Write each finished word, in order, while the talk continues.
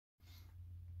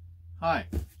Hi,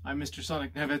 I'm Mr.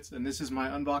 Sonic Nevitz, and this is my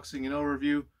unboxing and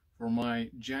overview for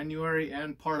my January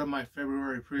and part of my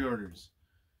February pre-orders.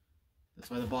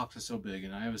 That's why the box is so big,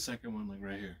 and I have a second one like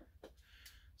right here.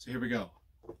 So here we go.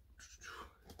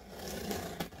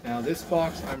 Now this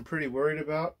box I'm pretty worried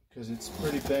about because it's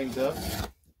pretty banged up.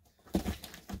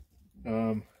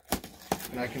 And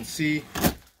I can see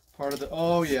part of the,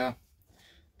 oh yeah,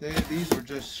 these were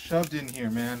just shoved in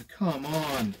here, man. Come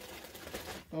on.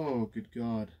 Oh, good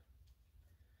God.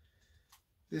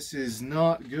 This is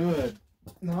not good.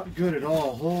 Not good at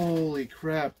all. Holy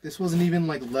crap. This wasn't even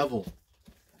like level.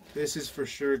 This is for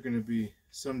sure going to be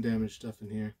some damaged stuff in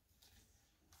here.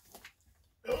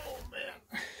 Oh, man.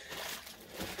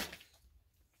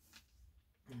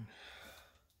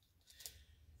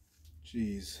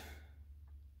 Jeez.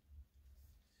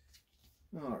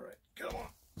 Alright, come on.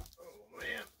 Oh,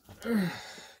 man.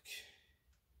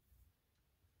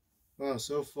 Wow,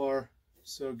 so far,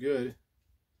 so good.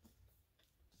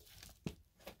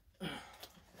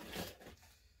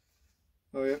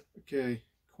 Oh, yeah, okay.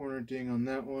 Corner ding on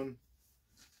that one.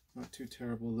 Not too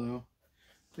terrible, though.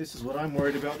 This is what I'm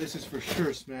worried about. This is for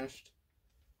sure smashed.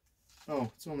 Oh,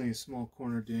 it's only a small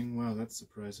corner ding. Wow, that's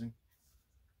surprising.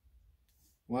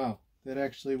 Wow, that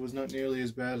actually was not nearly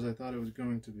as bad as I thought it was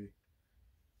going to be.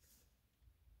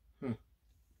 Huh.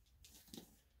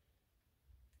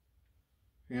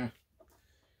 Yeah.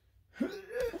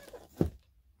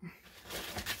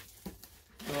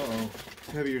 Uh-oh.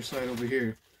 Heavier side over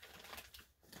here.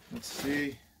 Let's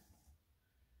see.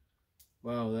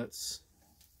 Wow, that's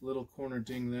a little corner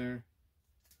ding there.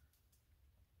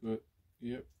 But,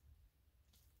 yep.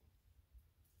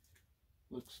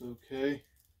 Looks okay.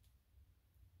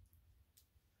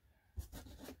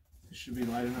 This should be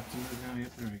light enough to move now.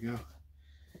 Yep, there we go.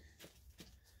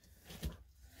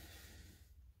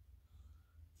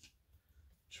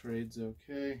 Trade's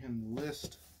okay, and the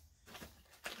list.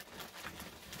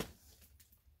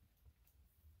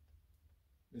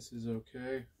 This is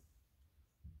okay,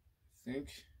 I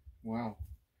think. Wow,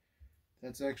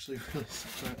 that's actually really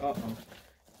surprising. Uh-oh.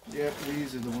 Yep,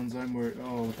 these are the ones I'm worried.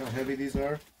 Oh, look how heavy these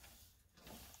are.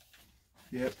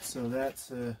 Yep, so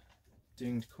that's a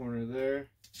dinged corner there.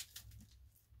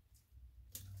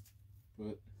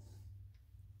 But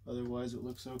otherwise it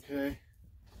looks okay.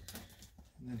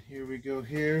 And then here we go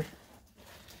here.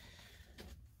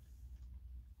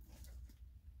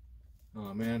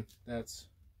 Oh man, that's...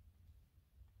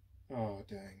 Oh,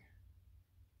 dang.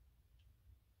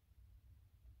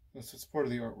 That's part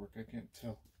of the artwork, I can't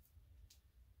tell.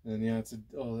 And yeah, it's a,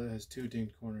 oh, that has two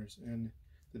dinged corners, and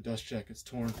the dust jacket's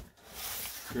torn.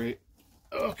 Great.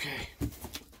 Okay.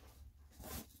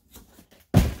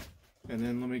 And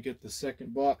then let me get the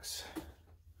second box.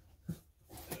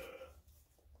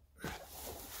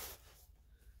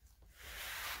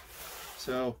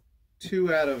 So,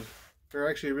 two out of, or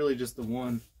actually really just the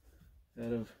one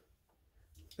out of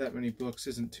that many books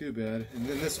isn't too bad. And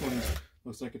then this one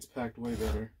looks like it's packed way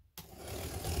better.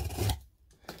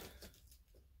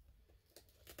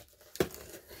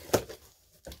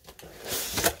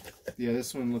 Yeah,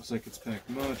 this one looks like it's packed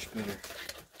much better.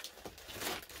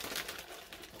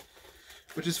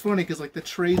 Which is funny because like the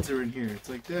trades are in here. It's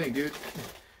like, dang, dude,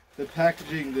 the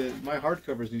packaging, my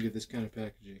hardcovers needed this kind of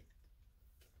packaging.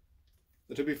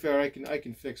 But to be fair, I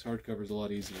can fix hardcovers a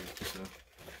lot easier. So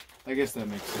I guess that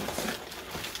makes sense.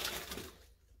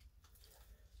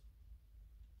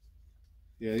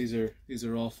 Yeah, these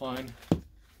are all fine.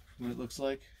 What it looks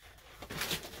like.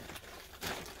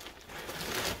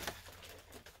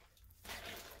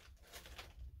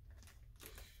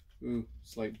 Ooh,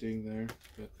 slight ding there,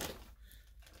 but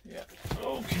yeah.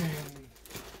 Okay.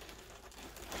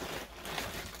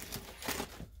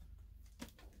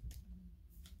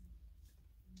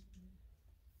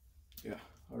 Yeah.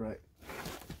 All right.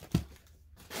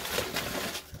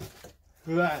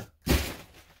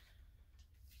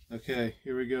 Okay,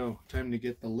 here we go. Time to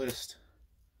get the list,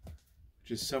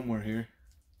 which is somewhere here.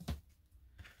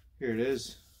 Here it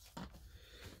is.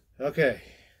 Okay.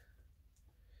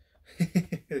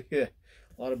 Yeah,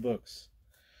 a lot of books.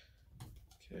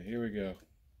 Okay, here we go.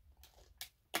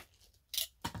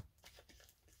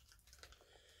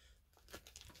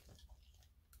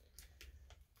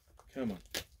 Come on.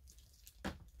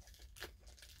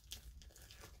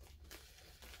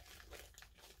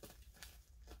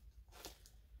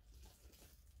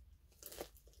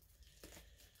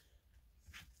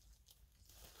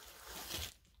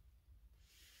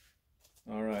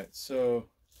 Alright, so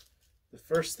the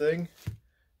first thing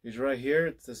is right here.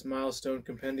 It's this Milestone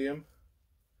compendium.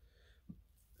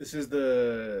 This is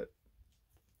the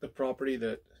property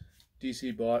that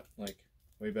DC bought like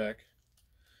way back.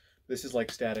 This is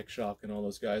like Static Shock and all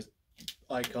those guys.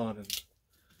 Icon and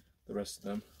the rest of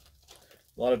them.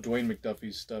 A lot of Dwayne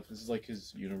McDuffie's stuff. This is like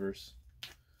his universe.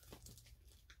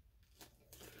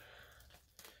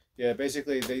 Yeah,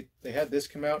 basically they had this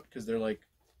come out because they're like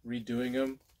redoing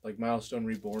them, like Milestone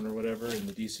Reborn or whatever in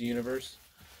the DC universe.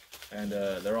 And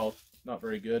they're all not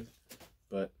very good,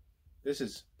 but this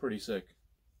is pretty sick.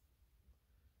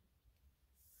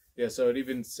 Yeah, so it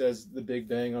even says the Big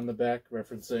Bang on the back,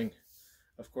 referencing,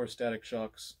 of course, Static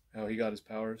Shock's, how he got his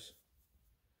powers.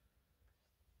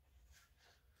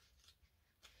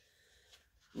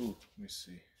 Ooh, let me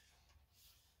see.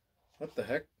 What the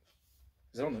heck?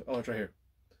 Is that on the... Oh, it's right here.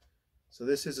 So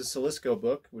this is a Salisco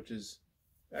book, which is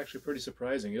actually pretty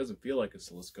surprising. It doesn't feel like a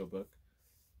Salisco book.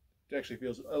 It actually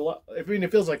feels a lot... I mean,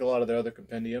 it feels like a lot of their other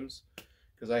compendiums.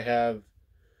 Because I have...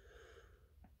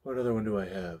 What other one do I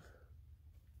have?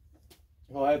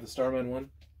 Well, I have the Starman one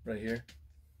right here.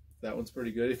 That one's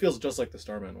pretty good. It feels just like the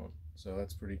Starman one. So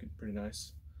that's pretty good, pretty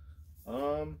nice.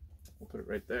 We'll put it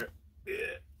right there.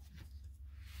 Yeah.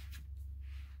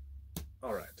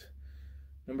 All right,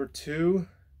 number 2.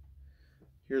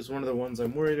 Here's one of the ones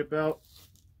I'm worried about.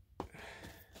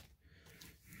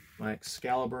 My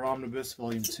Excalibur Omnibus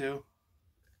Volume 2.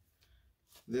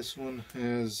 This one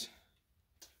has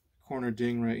a corner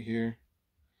ding right here.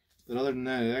 But other than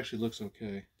that, it actually looks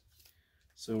okay.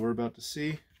 So we're about to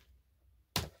see.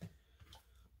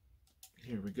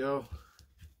 Here we go.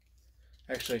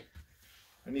 Actually,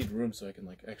 I need room so I can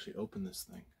like actually open this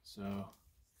thing. So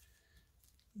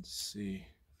let's see,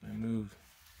 if I move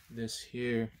this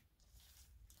here,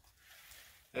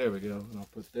 there we go, and I'll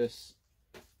put this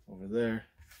over there.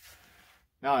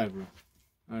 Now I have room.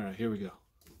 Alright, here we go.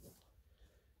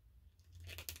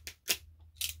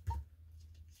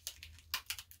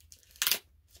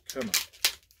 Come on.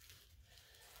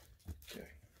 Okay.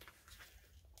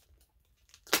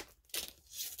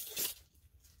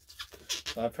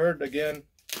 So I've heard, again,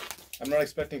 I'm not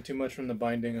expecting too much from the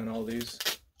binding on all these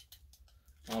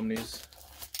Omnis,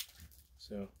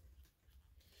 so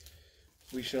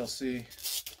we shall see.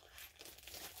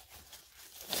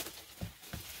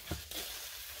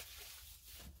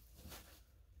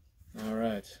 All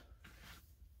right,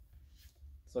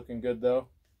 it's looking good though.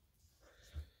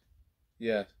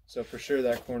 Yeah, so for sure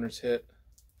that corner's hit.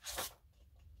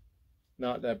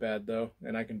 Not that bad though,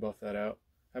 and I can buff that out.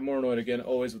 I'm more annoyed again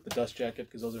always with the dust jacket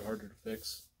because those are harder to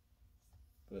fix.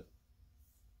 But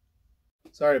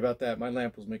sorry about that. My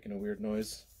lamp was making a weird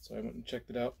noise, so I went and checked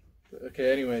it out. But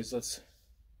okay, anyways,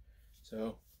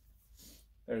 so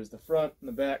there's the front and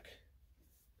the back.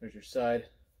 There's your side.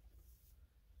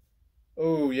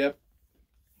 Oh, yep.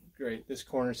 Great. This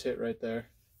corner's hit right there.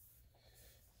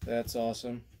 That's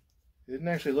awesome. It didn't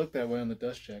actually look that way on the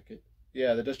dust jacket.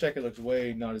 Yeah, the dust jacket looks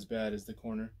way not as bad as the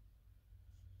corner.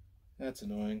 That's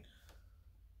annoying.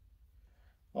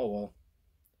 Oh well.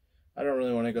 I don't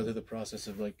really want to go through the process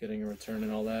of like getting a return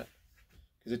and all that,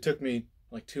 because it took me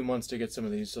like 2 months to get some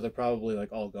of these, so they're probably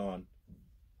like all gone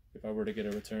if I were to get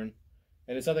a return.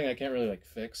 And it's something I can't really like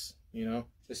fix, you know?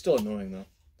 It's still annoying though.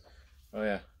 Oh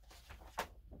yeah.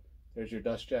 There's your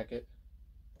dust jacket.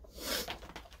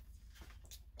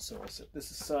 So I'll set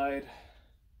this aside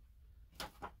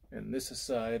and this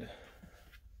aside.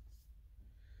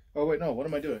 Oh wait, no, what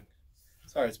am I doing?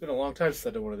 Sorry, it's been a long time since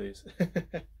I did one of these.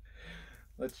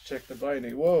 Let's check the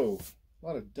binding. Whoa, a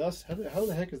lot of dust. How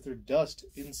the heck is there dust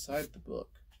inside the book?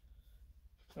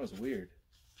 That was weird.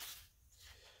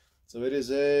 So it is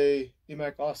a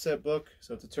EMAC offset book,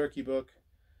 so it's a turkey book.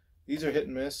 These are hit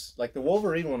and miss. Like the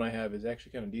Wolverine one I have is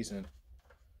actually kind of decent.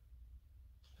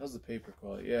 How's the paper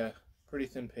quality? Yeah, pretty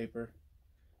thin paper.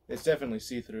 It's definitely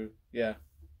see-through. Yeah.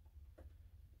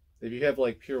 If you have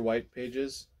like pure white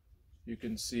pages, you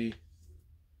can see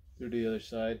through to the other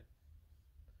side.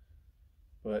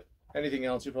 But anything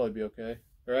else, you'll probably be okay.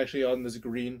 Or actually on this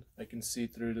green, I can see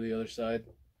through to the other side.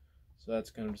 So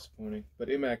that's kind of disappointing. But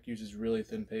IMAC uses really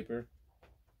thin paper.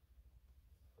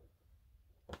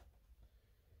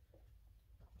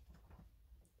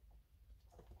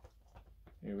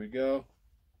 Here we go.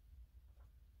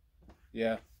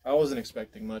 Yeah, I wasn't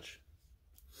expecting much.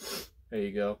 There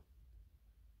you go.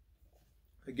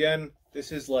 Again,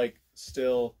 this is like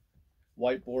still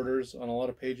white borders on a lot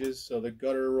of pages, so the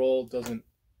gutter roll doesn't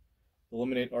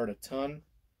eliminate art a ton,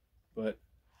 but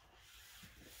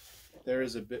there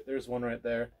is a bit. There's one right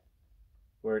there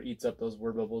where it eats up those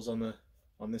word bubbles on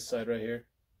this side right here.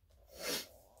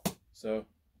 So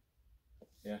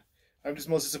yeah, I'm just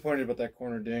most disappointed about that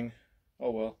corner ding.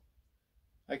 Oh well,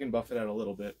 I can buff it out a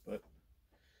little bit, but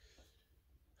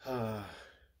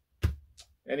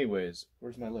anyways,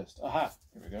 where's my list? Aha,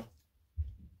 here we go.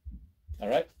 All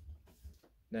right,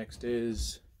 Next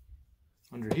is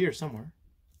under here somewhere.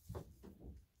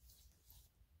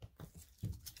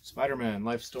 Spider-Man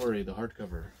LifeStory, the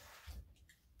hardcover.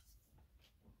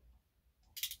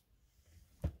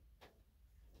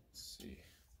 Let's see.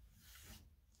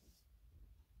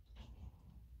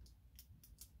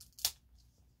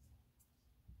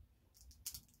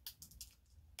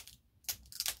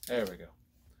 There we go.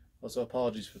 Also,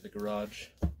 apologies for the garage.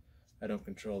 I don't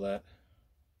control that.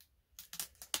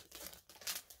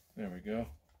 There we go.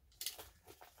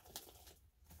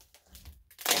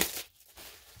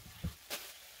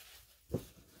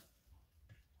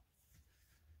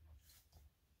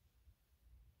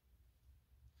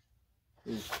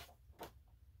 Ooh.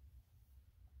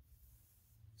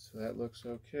 So that looks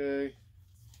okay.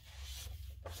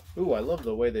 Ooh, I love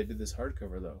the way they did this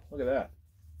hardcover though. Look at that.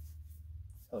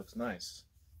 That looks nice.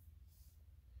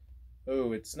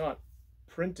 Oh, it's not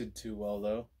printed too well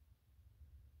though.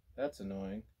 That's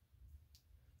annoying.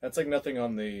 That's like nothing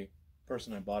on the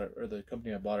person I bought it, or the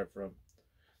company I bought it from.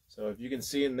 So if you can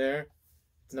see in there,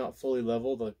 it's not fully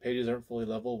level. The pages aren't fully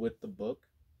level with the book.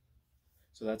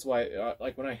 So that's why,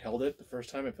 like when I held it the first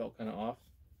time, it felt kind of off.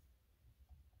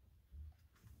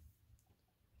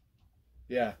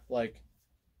 Yeah, like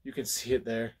you can see it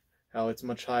there, how it's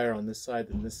much higher on this side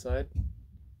than this side.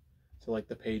 So like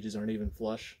the pages aren't even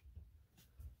flush.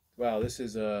 Wow, this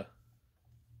is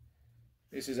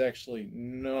actually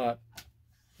not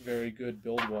very good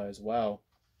build-wise. Wow.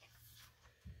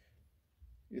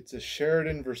 It's a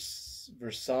Sheridan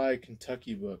Versailles,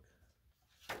 Kentucky book.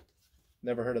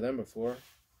 Never heard of them before.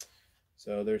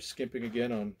 So they're skimping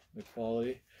again on the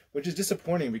quality, which is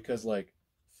disappointing because like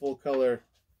full color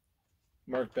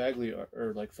Mark Bagley art,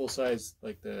 or like full size,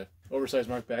 like the oversized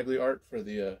Mark Bagley art for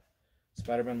the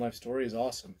Spider-Man LifeStory is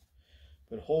awesome.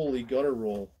 But holy gutter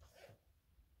roll,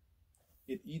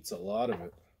 it eats a lot of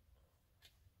it.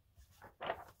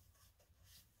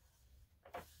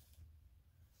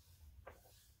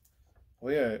 Oh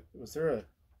yeah, was there a... I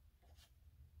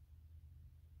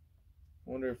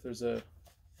wonder if there's the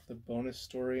bonus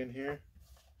story in here.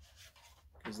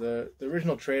 Because the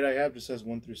original trade I have just says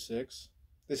 1 through 6.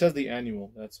 This has the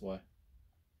annual, that's why.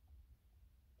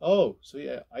 Oh, so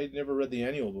yeah, I never read the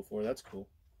annual before, that's cool.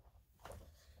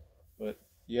 But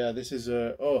yeah, this is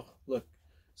oh, look.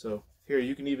 So here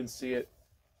you can even see it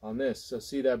on this. So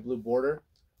see that blue border?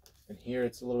 And here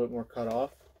it's a little bit more cut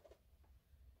off.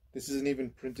 This isn't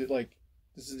even printed like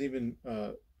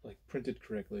printed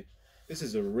correctly. This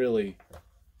is a really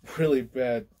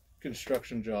bad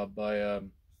construction job by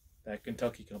that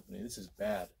Kentucky company. This is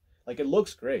bad. Like it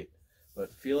looks great,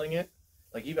 but feeling it,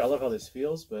 like even I love how this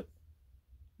feels, but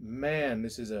man,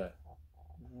 this is a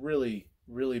really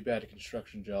bad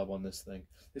construction job on this thing.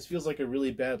 This feels like a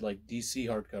really bad like DC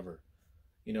hardcover.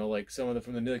 You know, like some of them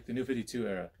from the New 52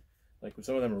 era. Like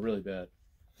some of them are really bad.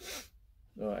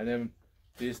 And then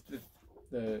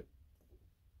the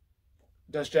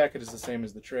dust jacket is the same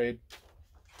as the trade.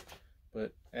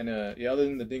 But yeah, other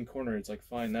than the ding corner, it's like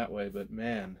fine that way. But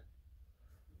man,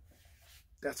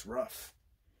 that's rough.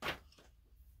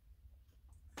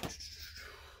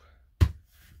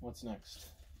 What's next?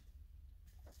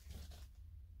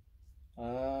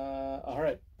 All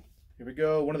right, here we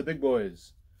go. One of the big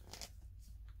boys.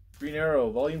 Green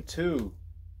Arrow, Volume 2,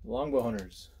 Longbow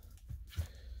Hunters.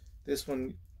 This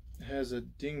one has a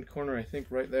dinged corner, I think,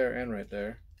 right there and right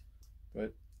there.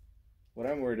 But what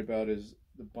I'm worried about is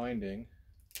the binding.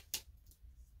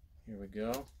 Here we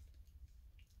go.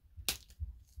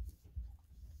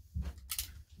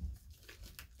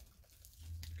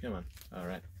 Come on. All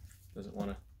right. Doesn't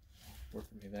want to work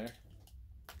with me there.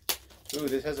 Ooh,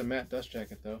 this has a matte dust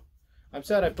jacket, though. I'm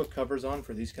sad I put covers on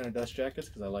for these kind of dust jackets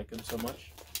because I like them so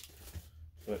much.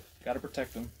 But gotta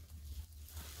protect them.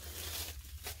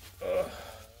 Ugh.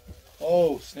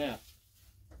 Oh, snap.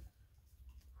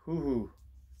 Hoo-hoo.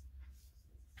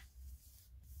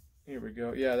 Here we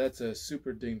go. Yeah, that's a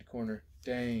super dinged corner.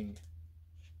 Dang.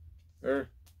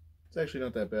 It's actually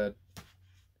not that bad.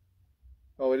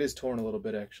 Oh, it is torn a little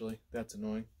bit, actually. That's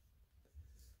annoying.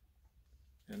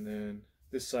 And then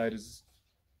this side is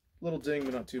a little ding,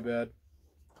 but not too bad.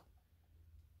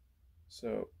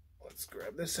 So let's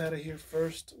grab this out of here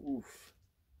first. Oof.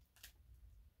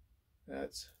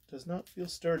 That does not feel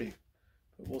sturdy,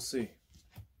 but we'll see.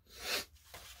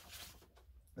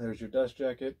 There's your dust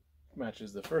jacket.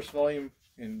 Matches the first volume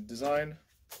in design.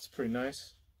 It's pretty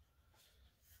nice.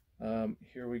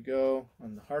 Here we go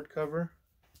on the hardcover.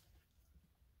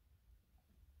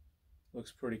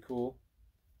 Looks pretty cool.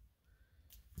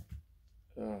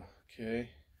 Okay.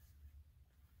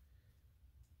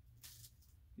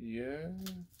 Yeah.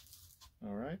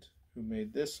 All right. Who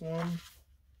made this one?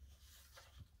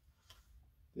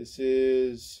 This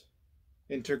is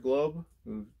Interglobe,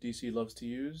 who DC loves to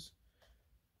use.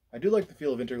 I do like the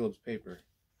feel of Interglobe's paper.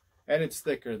 And it's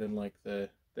thicker than like the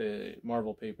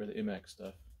Marvel paper, the IMAX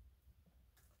stuff.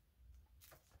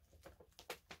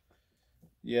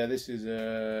 Yeah, this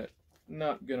is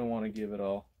not gonna want to give it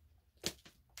all.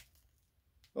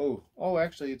 Oh,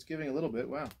 actually, it's giving a little bit.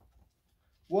 Wow.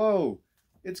 Whoa,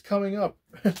 it's coming up.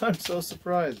 I'm so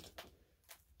surprised.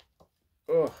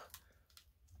 Oh,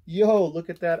 yo, look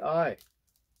at that eye.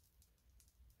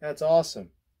 That's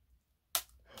awesome.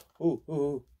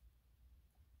 Ooh.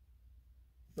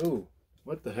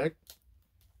 What the heck?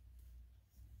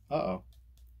 Uh-oh.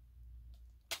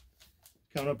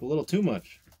 Coming up a little too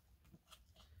much.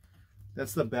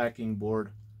 That's the backing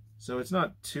board. So it's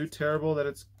not too terrible that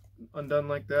it's undone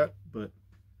like that, but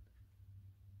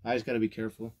I just gotta be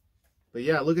careful. But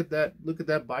yeah, look at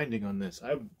that binding on this.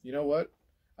 You know what?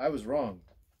 I was wrong.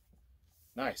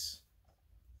 Nice.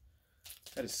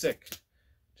 That is sick.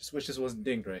 Just wish this wasn't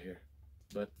dinged right here.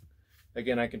 But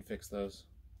again, I can fix those.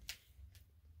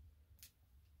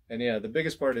 And yeah, the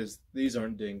biggest part is these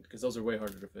aren't dinged because those are way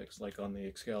harder to fix, like on the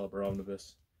Excalibur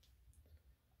Omnibus.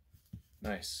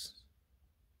 Nice.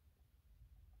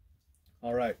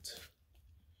 All right.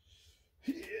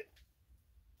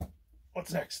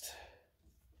 What's next?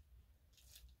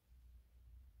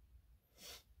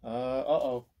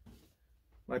 Uh-oh.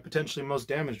 My potentially most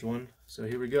damaged one. So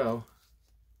here we go.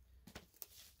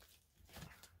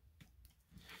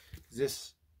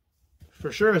 This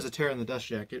for sure is a tear in the dust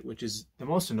jacket, which is the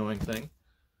most annoying thing.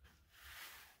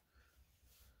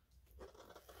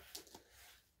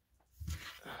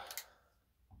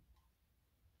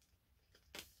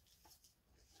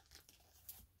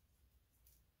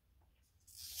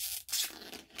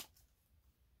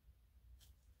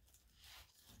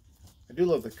 I do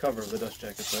love the cover of the dust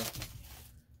jacket though.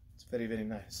 It's very, very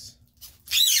nice.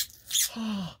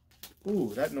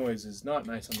 Ooh, that noise is not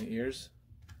nice on the ears.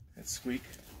 That squeak.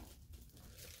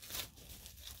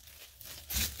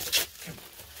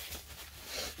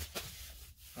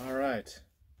 All right.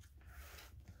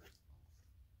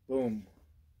 Boom.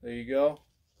 There you go.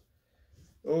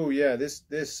 Oh yeah,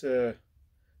 that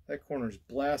corner's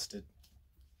blasted.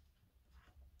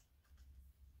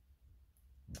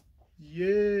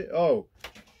 Yeah. Oh.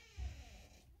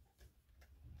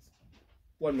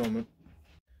 One moment.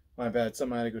 My bad.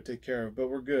 Something I had to go take care of, but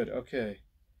we're good. Okay.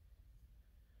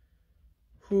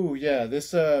 Whew, yeah,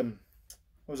 this, what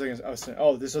was I saying?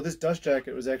 Oh, so this dust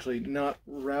jacket was actually not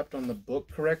wrapped on the book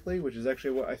correctly, which is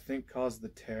actually what I think caused the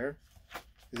tear.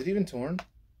 Is it even torn?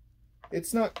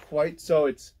 It's not quite, so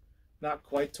it's not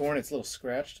quite torn. It's a little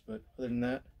scratched, but other than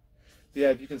that,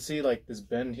 yeah, if you can see like this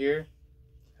bend here,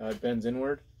 how it bends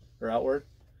inward or outward,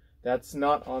 that's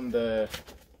not on the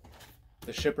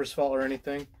shipper's fault or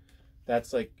anything.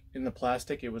 That's like in the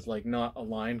plastic, it was like not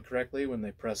aligned correctly when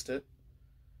they pressed it.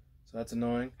 So that's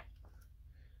annoying.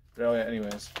 But oh yeah,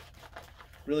 anyways.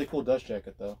 Really cool dust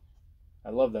jacket though.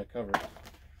 I love that cover.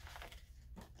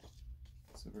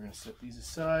 So we're gonna set these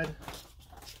aside.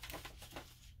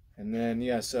 And then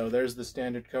yeah, so there's the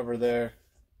standard cover there.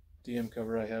 DM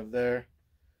cover I have there.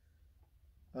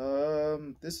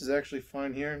 This is actually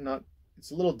fine here.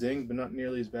 It's a little dinged, but not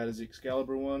nearly as bad as the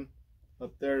Excalibur one.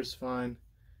 Up there is fine.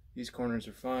 These corners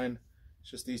are fine.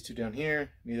 It's just these two down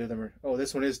here. Neither of them are. Oh,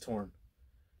 this one is torn.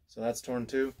 So that's torn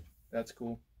too. That's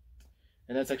cool.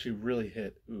 And that's actually really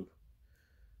hit. Ooh.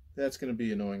 That's going to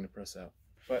be annoying to press out.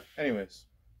 But anyways,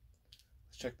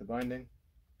 let's check the binding.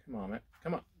 Come on, man.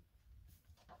 Come on.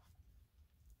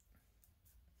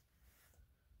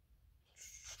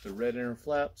 The red inner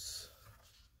flaps.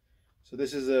 So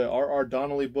this is a R.R.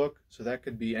 Donnelly book. So that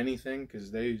could be anything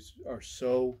because they are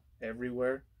so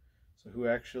everywhere. So who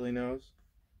actually knows?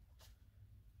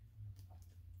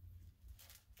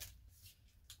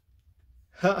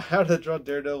 How to draw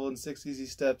Daredevil in 6 easy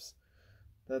steps.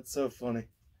 That's so funny.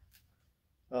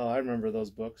 Oh, I remember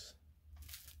those books.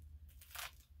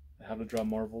 How to draw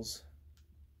Marvels.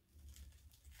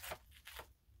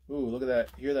 Ooh, look at that.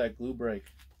 Hear that glue break.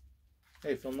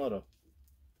 Hey, Filmoto.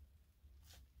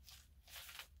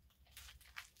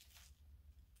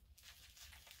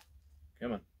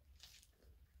 Come on.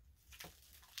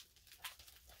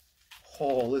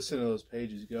 Oh, listen to those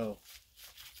pages go.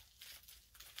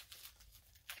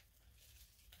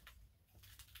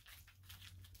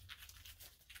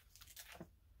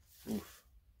 Oof.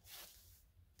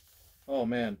 Oh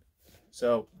man.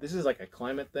 So this is like a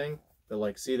climate thing. But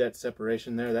like, see that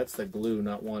separation there? That's the glue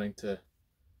not wanting to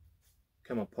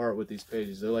come apart with these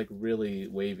pages. They're like really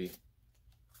wavy.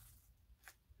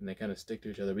 And they kind of stick to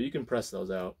each other. But you can press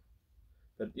those out.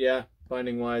 But yeah,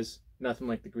 binding wise, Nothing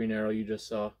like the Green Arrow you just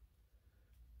saw.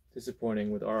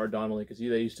 Disappointing with R.R. Donnelly, because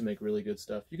they used to make really good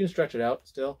stuff. You can stretch it out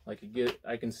still. Like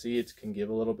I can see it can give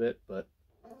a little bit, but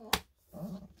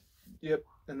yep.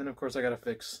 And then of course I gotta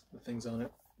fix the things on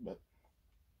it. But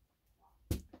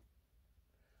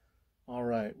all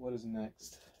right, what is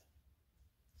next?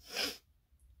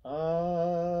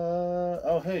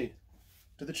 Oh hey,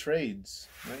 to the trades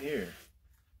right here.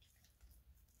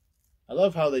 I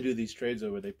love how they do these trades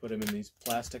over. They put them in these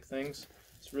plastic things.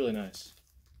 It's really nice.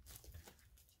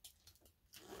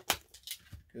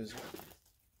 Because,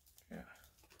 yeah.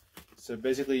 So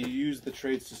basically you use the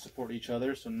trades to support each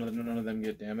other so none of them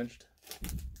get damaged,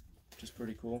 which is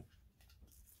pretty cool.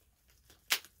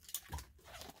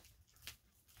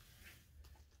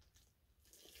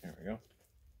 There we go.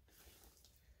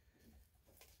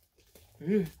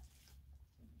 There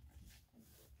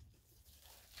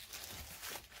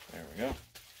we go.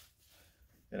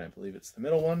 And I believe it's the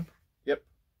middle one. Yep.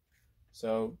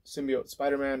 So Symbiote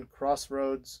Spider-Man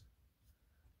Crossroads.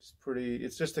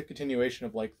 It's just a continuation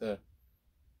of like the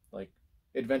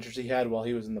adventures he had while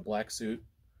he was in the black suit.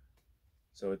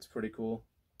 So it's pretty cool.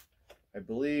 I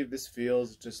believe this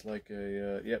feels just like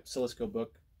a yep, Silisco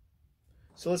book.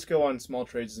 Silisco on small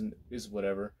trades is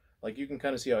whatever. Like you can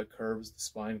kind of see how it curves, the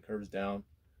spine curves down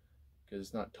because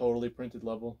it's not totally printed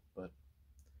level, but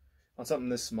on something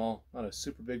this small, not a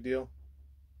super big deal.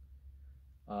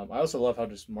 I also love how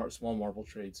just small Marvel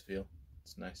trades feel.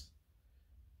 It's nice.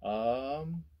 Where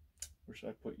should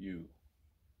I put you?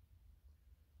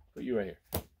 Put you right here.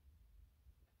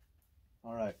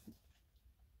 All right.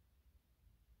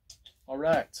 All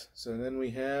right. So then we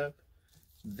have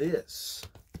this.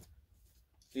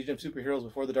 Legion of Superheroes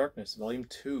Before the Darkness, Volume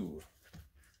 2.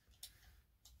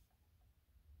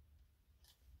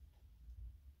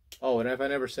 Oh, and if I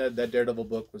never said, that Daredevil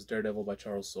book was Daredevil by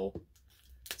Charles Soule.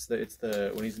 It's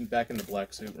the when he's back in the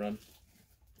black suit run.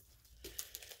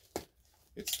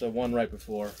 It's the one right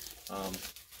before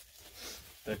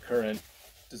the current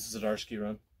Zdarsky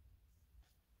run.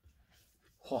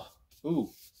 Oh, ooh,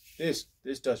 this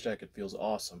dust jacket feels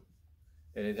awesome,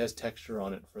 and it has texture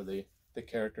on it for the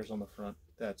characters on the front.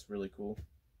 That's really cool.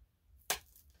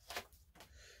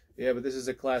 Yeah, but this is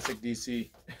a classic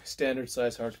DC standard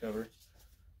size hardcover.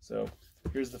 So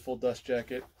here's the full dust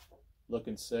jacket,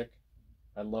 looking sick.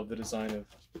 I love the design of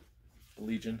the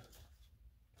Legion.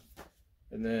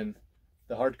 And then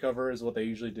the hardcover is what they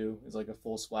usually do, is like a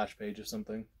full splash page of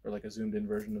something, or like a zoomed in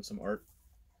version of some art.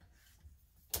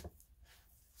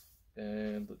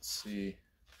 And let's see.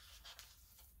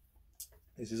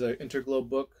 This is an Interglobe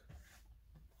book.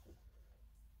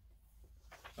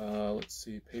 Let's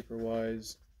see,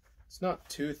 paper-wise, it's not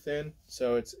too thin,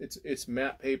 so it's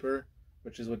matte paper,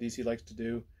 which is what DC likes to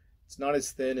do. It's not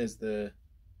as thin as the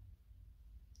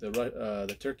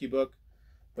Turkey book,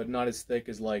 but not as thick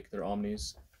as like their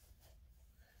Omnis,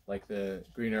 like the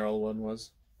Green Arrow one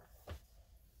was.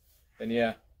 And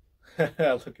yeah,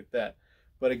 look at that.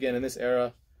 But again, in this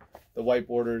era, the white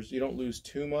borders, you don't lose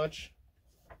too much,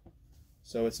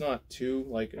 so it's not too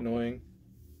like annoying.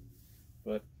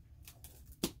 But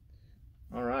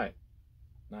all right,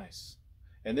 nice.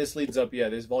 And this leads up, yeah,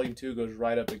 this volume 2 goes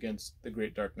right up against the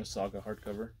Great Darkness Saga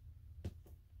hardcover.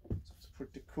 So it's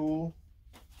pretty cool.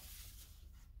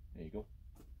 There you go.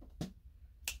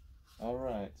 All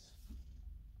right.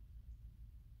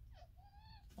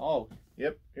 Oh,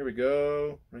 yep, here we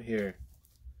go, right here.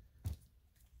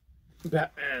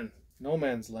 Batman, No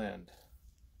Man's Land,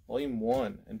 Volume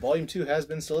 1. And Volume 2 has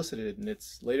been solicited, and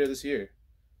it's later this year.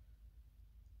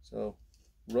 So,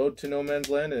 Road to No Man's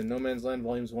Land and No Man's Land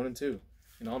Volumes 1 and 2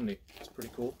 in Omni. It's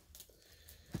pretty cool.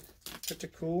 Pretty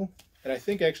cool. And I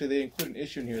think actually they include an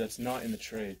issue in here that's not in the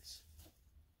trades.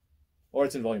 Or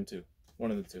it's in Volume 2.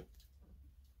 One of the two.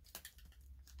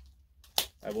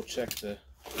 I will check the...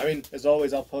 I mean, as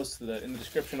always, I'll post in the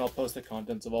description, I'll post the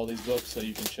contents of all these books so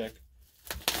you can check.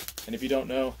 And if you don't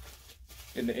know,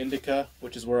 in the Indica,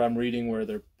 which is where I'm reading where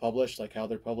they're published, like how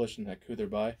they're published and like who they're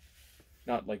by.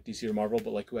 Not like DC or Marvel,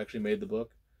 but like who actually made the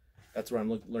book. That's where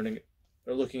I'm learning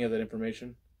or looking at that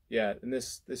information. Yeah, and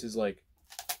this is like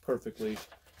perfectly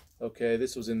okay.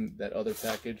 This was in that other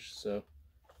package, so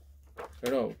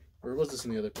or no, or was this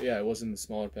in the other? Yeah, it was in the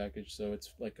smaller package, so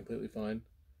it's like completely fine.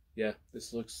 Yeah,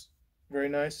 this looks very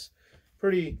nice.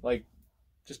 Pretty like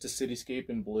just a cityscape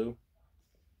in blue.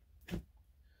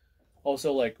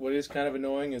 Also, like what is kind of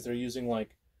annoying is they're using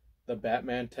like the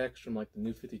Batman text from like the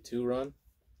New 52 run,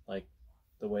 like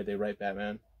the way they write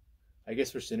Batman. I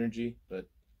guess for synergy, but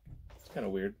it's kind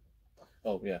of weird.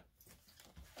 Oh, yeah.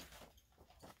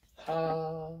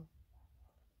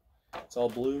 It's all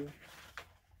blue.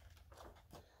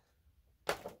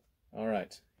 All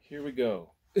right, here we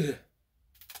go.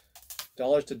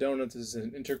 Dollars to Donuts is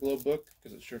an Interglobe book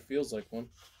because it sure feels like one.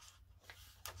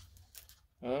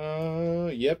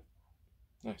 Yep.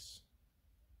 Nice.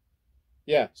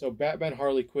 Yeah, so Batman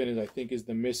Harley Quinn is, I think, is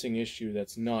the missing issue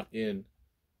that's not in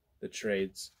the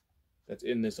trades. That's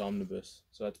in this omnibus.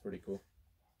 So that's pretty cool.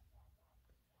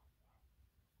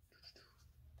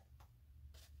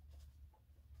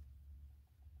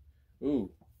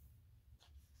 Ooh.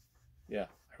 Yeah,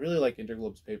 I really like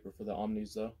Interglobe's paper for the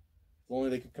Omnis, though. If only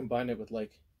they could combine it with,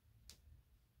 like,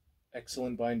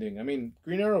 excellent binding. I mean,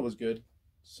 Green Arrow was good,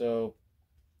 so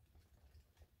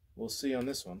we'll see on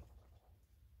this one.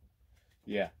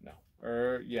 Yeah, no.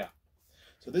 Yeah.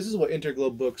 So this is what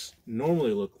Interglobe books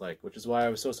normally look like, which is why I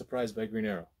was so surprised by Green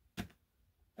Arrow.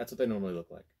 That's what they normally look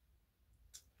like.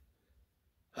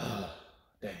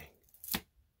 Dang.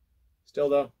 Still,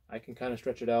 though, I can kind of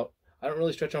stretch it out. I don't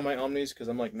really stretch on my Omnis because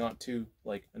I'm, like, not too,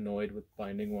 like, annoyed with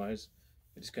binding-wise.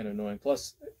 It's kind of annoying.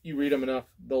 Plus, you read them enough,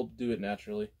 they'll do it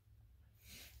naturally.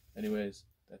 Anyways,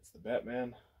 that's the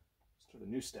Batman. Let's do the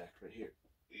new stack right here.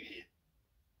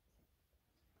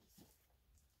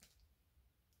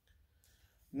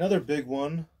 Another big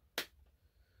one.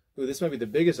 Ooh, this might be the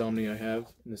biggest Omni I have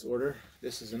in this order.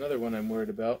 This is another one I'm worried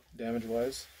about,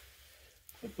 damage-wise.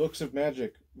 The Books of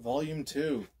Magic, Volume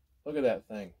 2. Look at that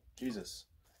thing. Jesus.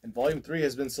 And Volume 3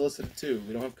 has been solicited too.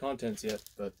 We don't have contents yet,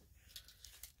 but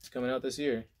it's coming out this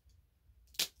year.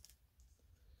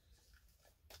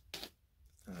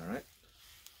 Alright.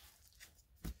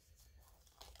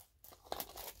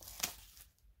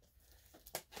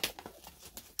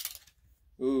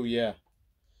 Ooh, yeah.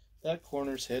 That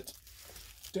corner's hit.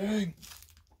 Dang!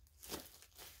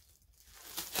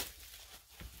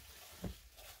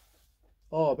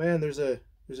 Oh man, there's a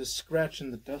scratch in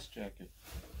the dust jacket.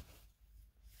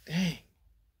 Dang.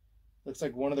 Looks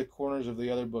like one of the corners of the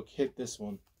other book hit this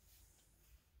one.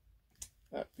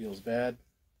 That feels bad.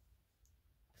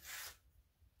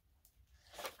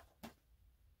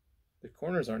 The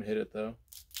corners aren't hit it though.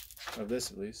 Of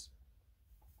this at least.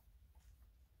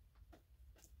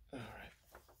 Alright.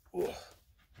 Ooh.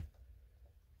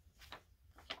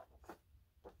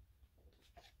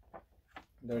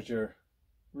 There's your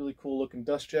really cool looking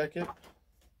dust jacket.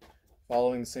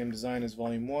 Following the same design as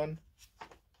Volume 1.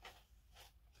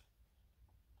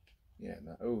 Yeah,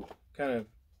 no, oh, kind of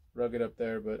rugged up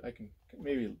there, but I can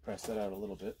maybe press that out a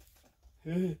little bit.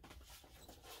 Here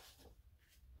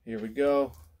we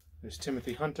go. There's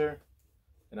Timothy Hunter,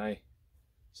 and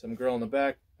some girl in the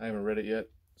back. I haven't read it yet,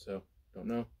 so don't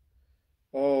know.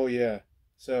 Oh yeah,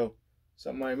 so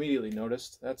something I immediately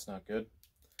noticed. That's not good.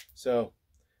 So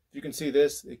if you can see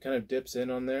this, it kind of dips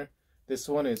in on there. This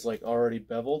one is like already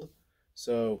beveled,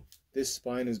 so this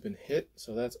spine has been hit.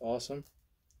 So that's awesome.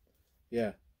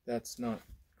 Yeah, that's not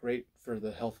great for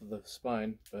the health of the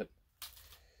spine, but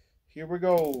here we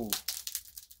go.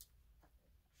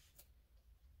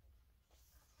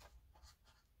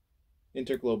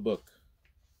 Interglobe book.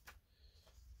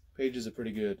 Pages are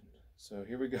pretty good. So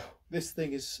here we go. This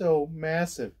thing is so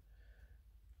massive.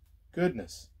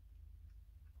 Goodness.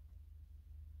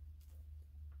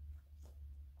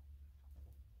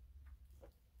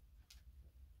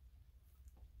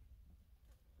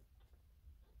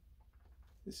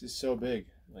 This is so big.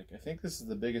 Like, I think this is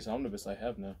the biggest omnibus I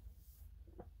have now.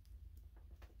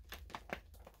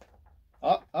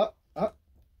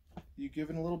 You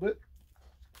giving a little bit?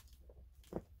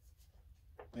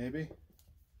 Maybe.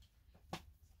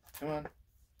 Come on.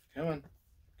 Come on.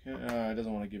 It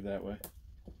doesn't want to give that way.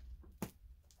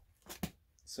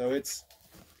 So it's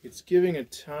giving a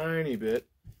tiny bit.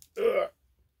 Ugh.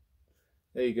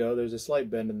 There you go. There's a slight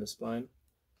bend in the spine.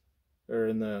 Or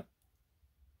in the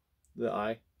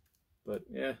eye. But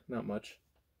yeah, not much.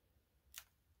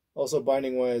 Also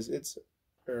binding wise, let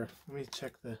me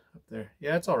check up there.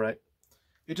 Yeah, it's alright.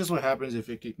 It's just what happens if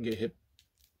it can get hit.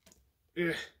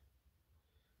 Ugh.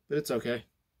 But it's okay.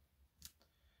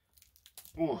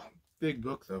 Oh, big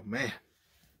book though, man.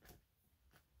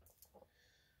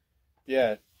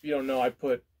 Yeah, if you don't know, I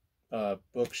put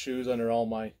book shoes under all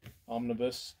my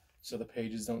omnibus so the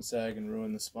pages don't sag and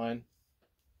ruin the spine.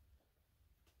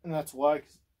 And that's why,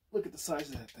 'cause look at the size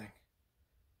of that thing.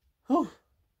 Whew.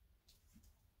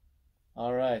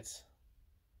 Alright.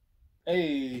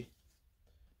 Hey!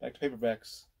 Back to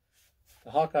paperbacks.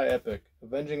 The Hawkeye Epic,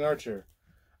 Avenging Archer.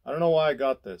 I don't know why I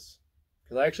got this.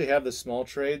 Because I actually have the small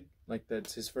trade, like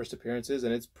that's his first appearances,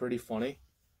 and it's pretty funny.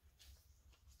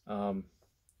 I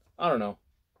don't know.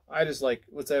 I just like,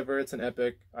 whatever, it's an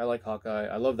epic. I like Hawkeye.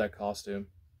 I love that costume.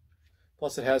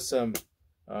 Plus it has some,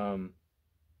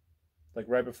 like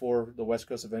right before the West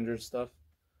Coast Avengers stuff.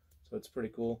 So it's pretty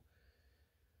cool.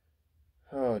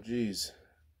 Oh, geez.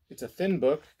 It's a thin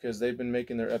book because they've been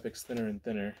making their epics thinner and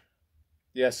thinner.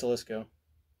 Yeah, Silisco.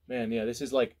 Man, yeah, this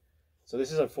is like, so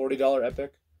this is a $40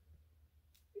 epic.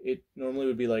 It normally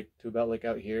would be like to about like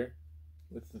out here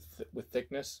with with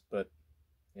thickness, but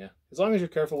yeah, as long as you're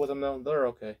careful with them though, they're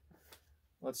okay.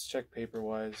 Let's check paper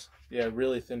wise. Yeah,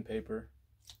 really thin paper.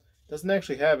 Doesn't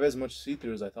actually have as much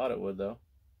see-through as I thought it would though.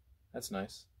 That's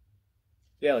nice.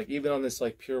 Yeah, like even on this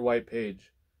like pure white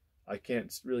page, I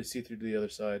can't really see through to the other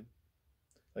side.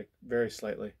 Like very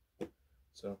slightly.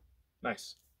 So,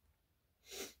 nice.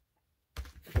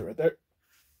 Put it right there.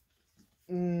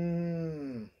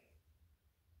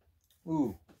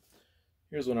 Ooh.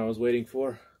 Here's one I was waiting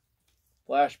for.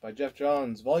 Flash by Jeff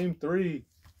Johns, Volume 3.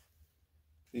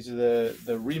 These are the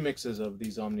remixes of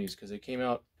these Omnis because they came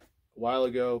out a while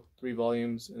ago, 3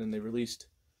 volumes, and then they released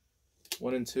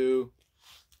 1 and 2,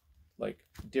 like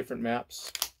different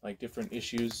maps, like different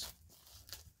issues.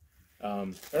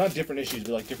 They're not different issues,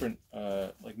 but like different,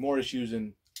 like more issues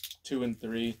in 2 and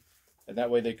 3, and that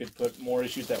way they could put more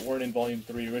issues that weren't in Volume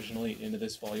 3 originally into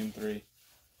this Volume 3.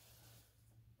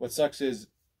 What sucks is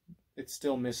it's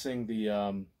still missing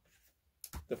the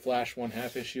Flash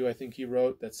 1/2 issue I think he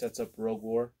wrote that sets up Rogue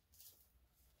War.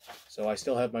 So I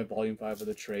still have my Volume 5 of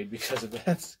the trade because of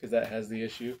that, because that has the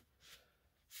issue.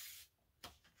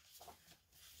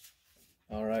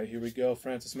 Alright, here we go.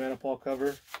 Francis Manipal cover.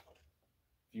 If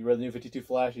you read the New 52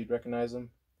 Flash, you'd recognize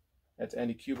him. That's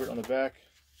Andy Kubert on the back.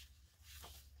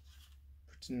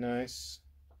 Pretty nice.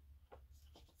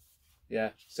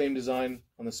 Yeah, same design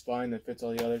on the spine that fits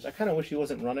all the others. I kind of wish he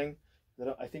wasn't running.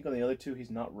 I think on the other two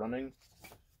he's not running.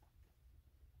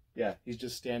 Yeah, he's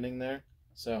just standing there.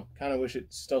 So, kind of wish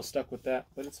it still stuck with that,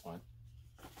 but it's fine.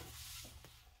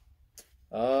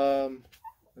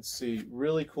 Let's see.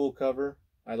 Really cool cover.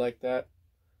 I like that.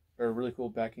 Or a really cool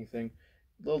backing thing.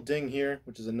 Little ding here,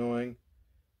 which is annoying.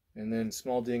 And then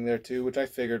small ding there too, which I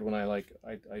figured when I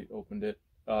opened it.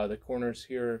 The corners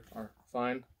here are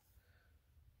fine.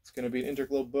 It's going to be an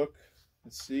Interglobe book.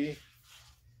 Let's see.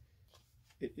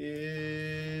 It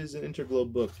is an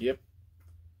Interglobe book. Yep.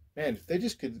 Man, if they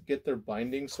just could get their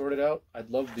binding sorted out, I'd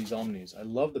love these Omnis. I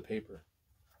love the paper.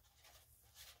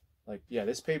 Like, yeah,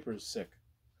 this paper is sick.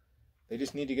 They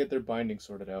just need to get their binding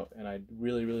sorted out, and I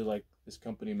really, really like this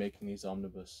company making these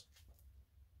omnibus.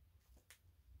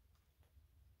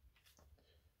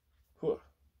 Hooah.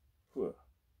 Hooah.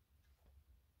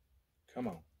 Come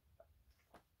on.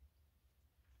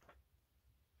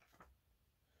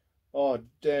 Oh,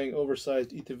 dang,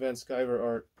 oversized Ethan Van Sciver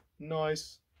art.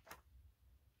 Nice.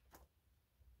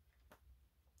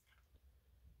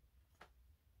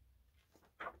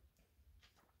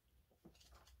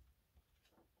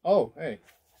 Oh, hey,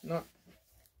 not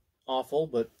awful,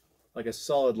 but like a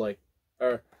solid,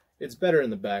 or it's better in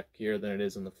the back here than it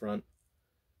is in the front.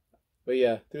 But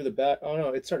yeah, through the back, oh no,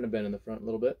 it's starting to bend in the front a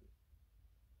little bit.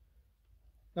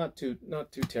 Not too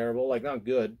terrible, like not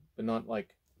good, but not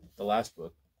like the last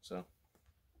book, so.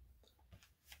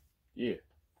 Yeah.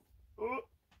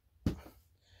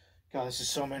 God, this is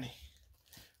so many.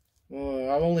 Oh,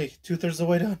 I'm only 2/3 of the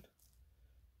way done.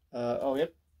 Oh,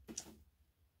 yep.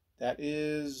 That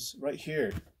is right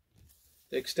here.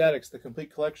 The Ecstatics, the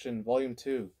Complete Collection, Volume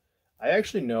 2. I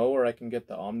actually know where I can get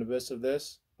the omnibus of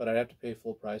this, but I'd have to pay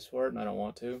full price for it, and I don't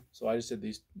want to. So I just did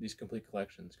these Complete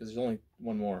Collections, because there's only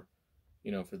one more,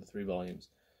 you know, for the 3 volumes.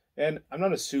 And I'm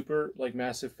not a super,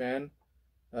 massive fan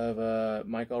of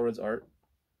Mike Allred's art.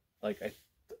 Like,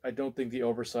 I don't think the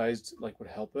oversized, would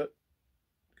help it.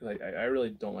 Because I really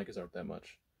don't like his art that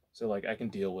much. So, I can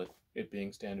deal with it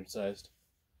being standard sized.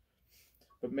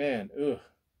 But man, ugh.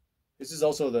 This is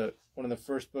also one of the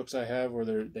first books I have where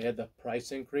they had the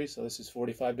price increase. So this is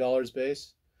 $45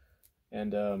 base.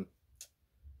 And,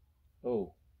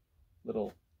 oh,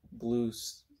 little blue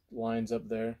lines up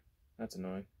there. That's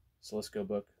annoying. Silisco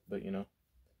book, but you know.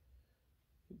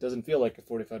 It doesn't feel like a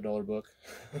 $45 book.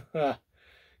 Because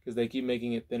they keep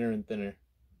making it thinner and thinner.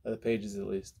 The pages, at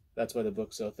least. That's why the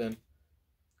book's so thin.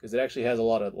 Because it actually has a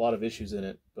lot of issues in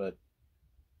it, but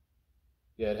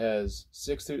yeah, it has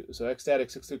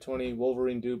Ecstatic 6 through 20,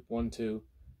 Wolverine Dupe 1-2,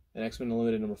 and X-Men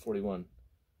Unlimited number 41.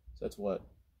 So that's what,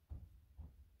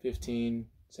 15,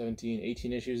 17,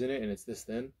 18 issues in it, and it's this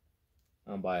thin.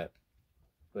 I don't buy it.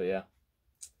 But yeah.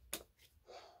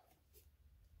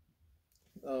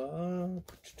 But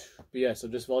yeah, so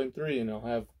just Volume 3, and I'll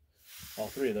have all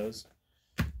 3 of those.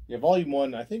 Yeah, Volume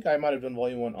 1, I think I might have done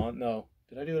Volume 1 on... No,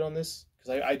 did I do it on this?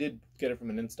 Because I did get it from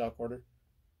an in-stock order.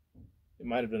 It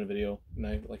might have been a video, and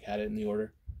I had it in the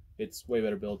order. It's way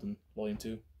better built than Volume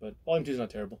 2, but Volume 2 is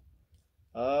not terrible.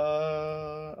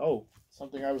 Oh,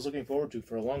 something I was looking forward to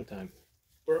for a long time.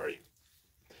 Where are you?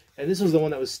 And this was the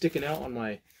one that was sticking out on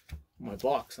my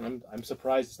box, and I'm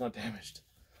surprised it's not damaged.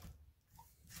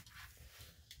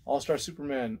 All-Star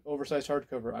Superman, oversized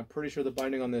hardcover. I'm pretty sure the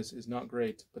binding on this is not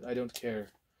great, but I don't care.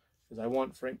 Because I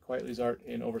want Frank Quitely's art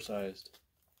in oversized.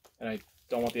 And I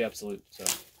don't want the absolute, so.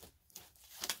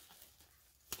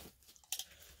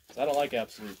 I don't like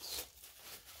absolutes.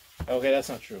 Okay, that's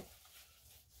not true.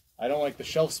 I don't like the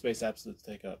shelf space absolutes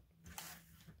take up.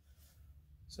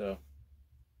 So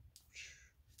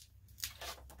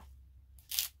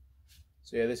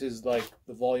yeah, this is like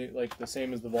the volume, like the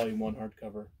same as the volume 1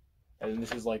 hardcover. And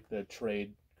this is like the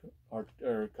trade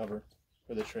cover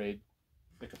for the trade,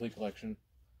 the complete collection.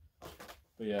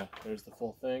 But yeah, there's the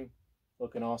full thing,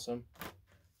 looking awesome.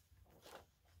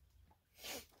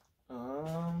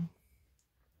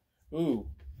 Ooh,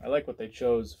 I like what they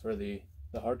chose for the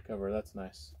hardcover. That's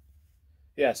nice.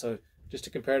 Yeah, so just to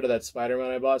compare to that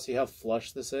Spider-Man I bought, see how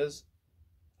flush this is?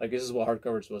 Like, this is what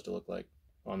hardcover is supposed to look like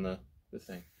on the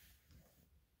thing.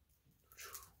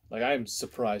 Like, I'm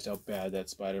surprised how bad that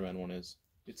Spider-Man one is.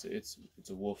 It's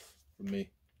a wolf from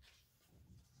me.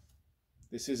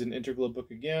 This is an integral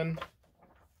book again.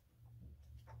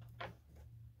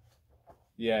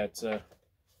 Yeah, it's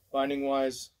binding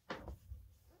wise,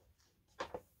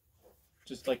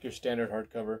 just like your standard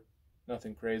hardcover.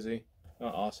 Nothing crazy,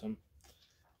 not awesome.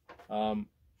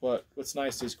 But what's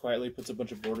nice is Quitely puts a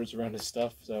bunch of borders around his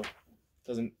stuff, so it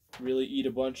doesn't really eat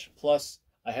a bunch. Plus,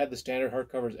 I had the standard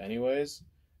hardcovers anyways,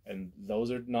 and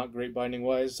those are not great binding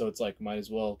wise, so it's like might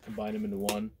as well combine them into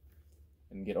one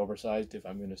and get oversized if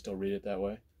I'm going to still read it that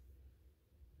way.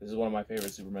 This is one of my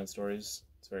favorite Superman stories.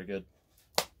 It's very good.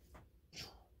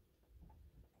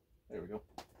 There we go.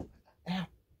 Ow.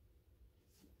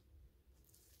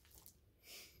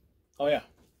 Oh yeah.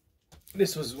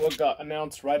 This was what got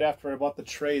announced right after I bought the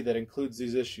trade that includes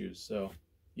these issues, so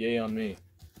yay on me.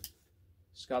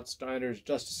 Scott Snyder's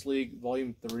Justice League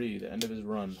Volume 3, the end of his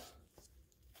run.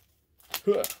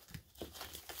 Huh.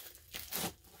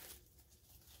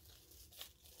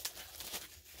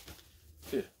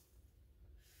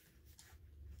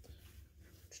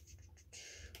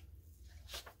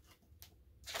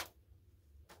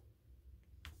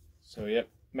 So yep,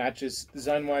 matches,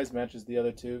 design-wise matches the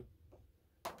other two.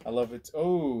 I love it.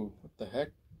 Oh, what the heck?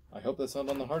 I hope that's not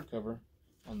on the hardcover.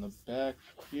 On the back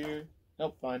here.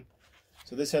 Nope, fine.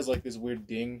 So this has like this weird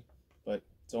ding, but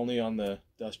it's only on the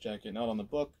dust jacket, not on the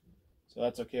book. So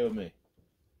that's okay with me.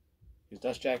 These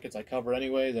dust jackets I cover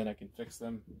anyway, then I can fix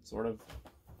them, sort of.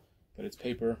 But it's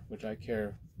paper, which I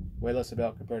care way less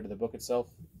about compared to the book itself.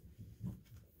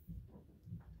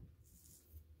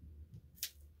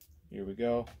 Here we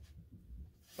go.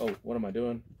 Oh, what am I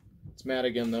doing? It's matte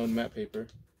again though, matte paper.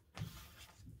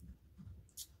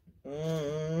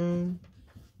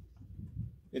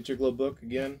 Interglow book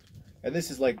again. And this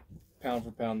is like pound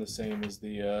for pound the same as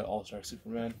the All-Star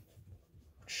Superman.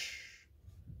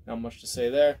 Not much to say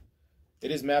there.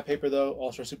 It is matte paper though.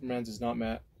 All-Star Superman's is not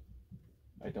matte,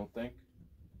 I don't think.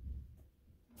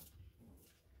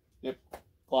 Yep,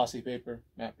 glossy paper,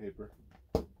 matte paper.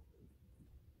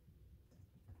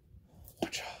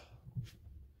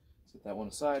 Set that one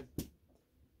aside.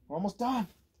 We're almost done.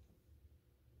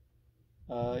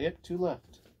 Yep, 2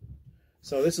 left.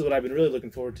 So this is what I've been really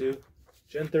looking forward to.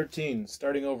 Gen 13,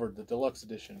 starting over, the deluxe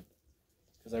edition.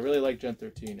 Because I really like Gen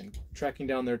 13, and tracking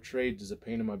down their trades is a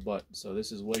pain in my butt, so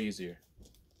this is way easier.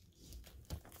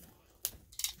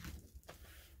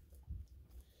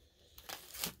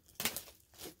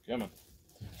 Come on.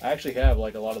 I actually have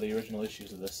like a lot of the original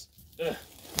issues of this. Ugh.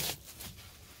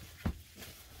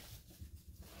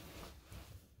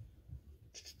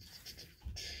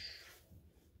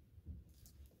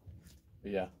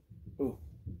 But yeah. Ooh.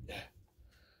 Yeah.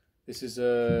 This is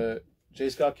J.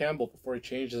 Scott Campbell before he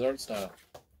changed his art style.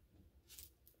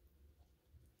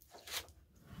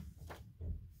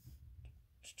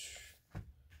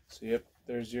 So yep,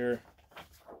 there's your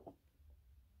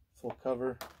full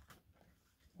cover.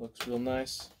 Looks real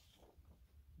nice.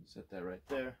 Set that right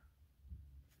there.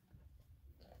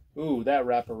 Ooh, that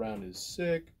wraparound is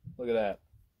sick. Look at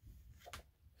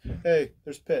that. Hey,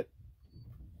 there's Pitt.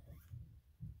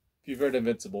 If you've read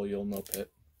Invincible, you'll know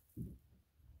Pitt.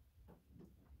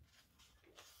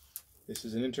 This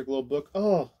is an Interglow book.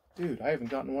 Oh, dude, I haven't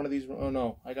gotten one of these. Oh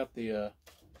no, I got the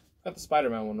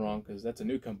Spider-Man one wrong because that's a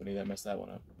new company that messed that one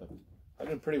up. But I've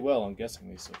done pretty well on guessing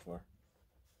these so far.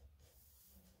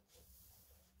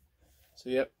 So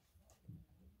yep,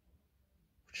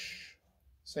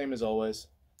 same as always.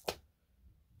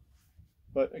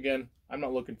 But again, I'm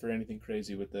not looking for anything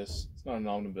crazy with this. It's not an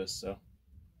omnibus, so.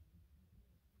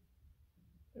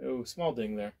 Oh, small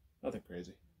ding there. Nothing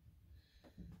crazy.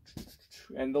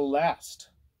 And the last.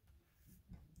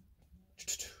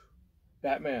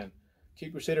 Batman.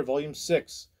 Cape Crusader Volume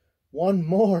 6. One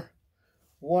more.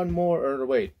 Or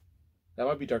wait. That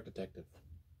might be Dark Detective.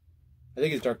 I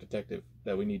think it's Dark Detective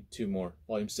that we need 2 more.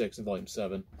 Volume 6 and Volume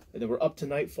 7. And then we're up to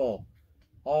Nightfall.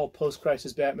 All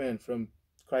post-Crisis Batman from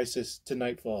Crisis to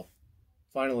Nightfall.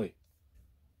 Finally.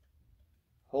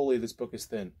 Holy, this book is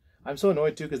thin. I'm so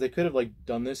annoyed too because they could have like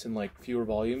done this in like fewer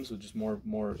volumes with just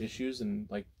more issues and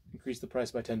like increased the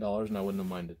price by $10 and I wouldn't have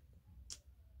minded.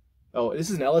 Oh, this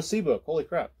is an LSC book. Holy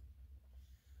crap.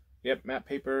 Yep, matte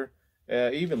paper.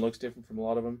 It even looks different from a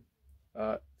lot of them.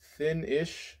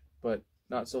 Thin-ish, but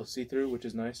not so see-through, which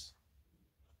is nice.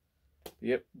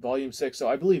 Yep, Volume 6. So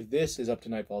I believe this is up to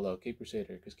Nightfall though, Cape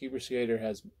Crusader, because Cape Crusader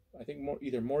has, I think,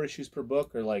 either more issues per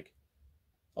book or like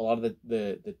a lot of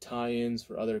the tie-ins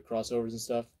for other crossovers and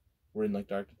stuff were in like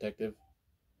Dark Detective.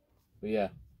 But yeah,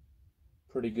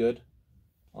 pretty good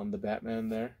on the Batman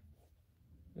there.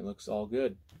 It looks all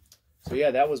good. So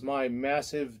yeah, that was my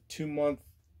massive 2-month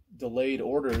delayed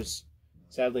orders.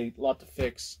 Sadly, a lot to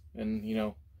fix, and you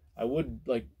know, I would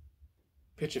like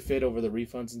pitch a fit over the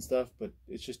refunds and stuff, but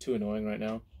it's just too annoying right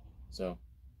now. So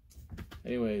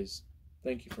anyways,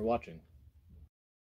 thank you for watching.